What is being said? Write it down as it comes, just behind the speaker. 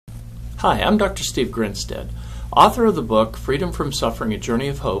Hi, I'm Dr. Steve Grinstead, author of the book Freedom from Suffering, A Journey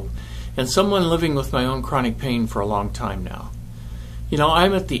of Hope, and someone living with my own chronic pain for a long time now. You know,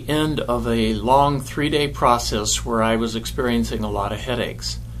 I'm at the end of a long 3-day process where I was experiencing a lot of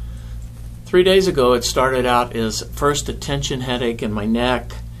headaches. 3 days ago it started out as first a tension headache in my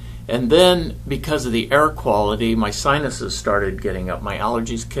neck, and then because of the air quality my sinuses started getting up, my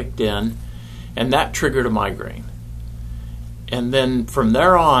allergies kicked in, and that triggered a migraine. And then from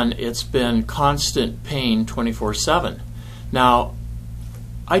there on, it's been constant pain 24/7. Now,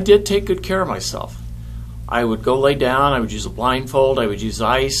 I did take good care of myself. I would go lay down, I would use a blindfold, I would use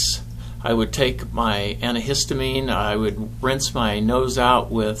ice, I would take my antihistamine, I would rinse my nose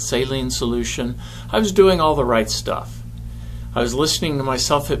out with saline solution. I was doing all the right stuff. I was listening to my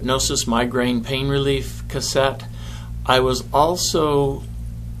self-hypnosis migraine pain relief cassette. I was also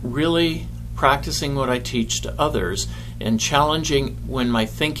really practicing what I teach to others and challenging when my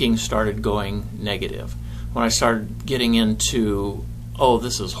thinking started going negative. When I started getting into, oh,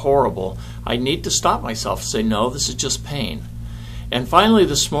 this is horrible, I need to stop myself and say, no, this is just pain. And finally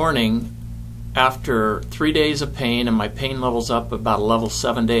this morning, after 3 days of pain and my pain levels up about a level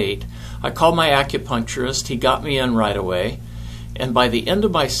 7 to 8, I called my acupuncturist. He got me in right away. And by the end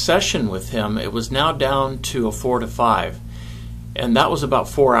of my session with him, it was now down to a 4 to 5. And that was about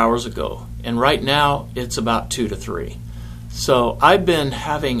 4 hours ago. And right now, it's about 2 to 3. So I've been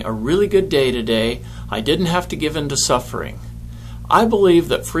having a really good day today. I didn't have to give in to suffering. I believe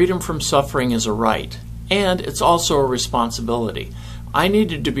that freedom from suffering is a right, and it's also a responsibility. I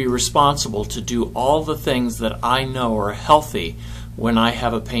needed to be responsible to do all the things that I know are healthy when I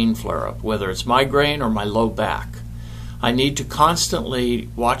have a pain flare-up, whether it's migraine or my low back. I need to constantly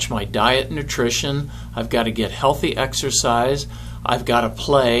watch my diet and nutrition. I've got to get healthy exercise. I've got to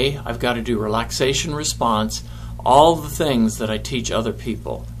play. I've got to do relaxation response. All the things that I teach other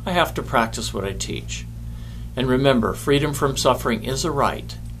people. I have to practice what I teach. And remember, freedom from suffering is a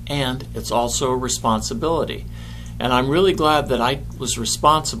right, and it's also a responsibility. And I'm really glad that I was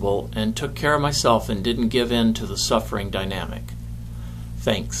responsible and took care of myself and didn't give in to the suffering dynamic.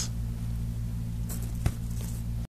 Thanks.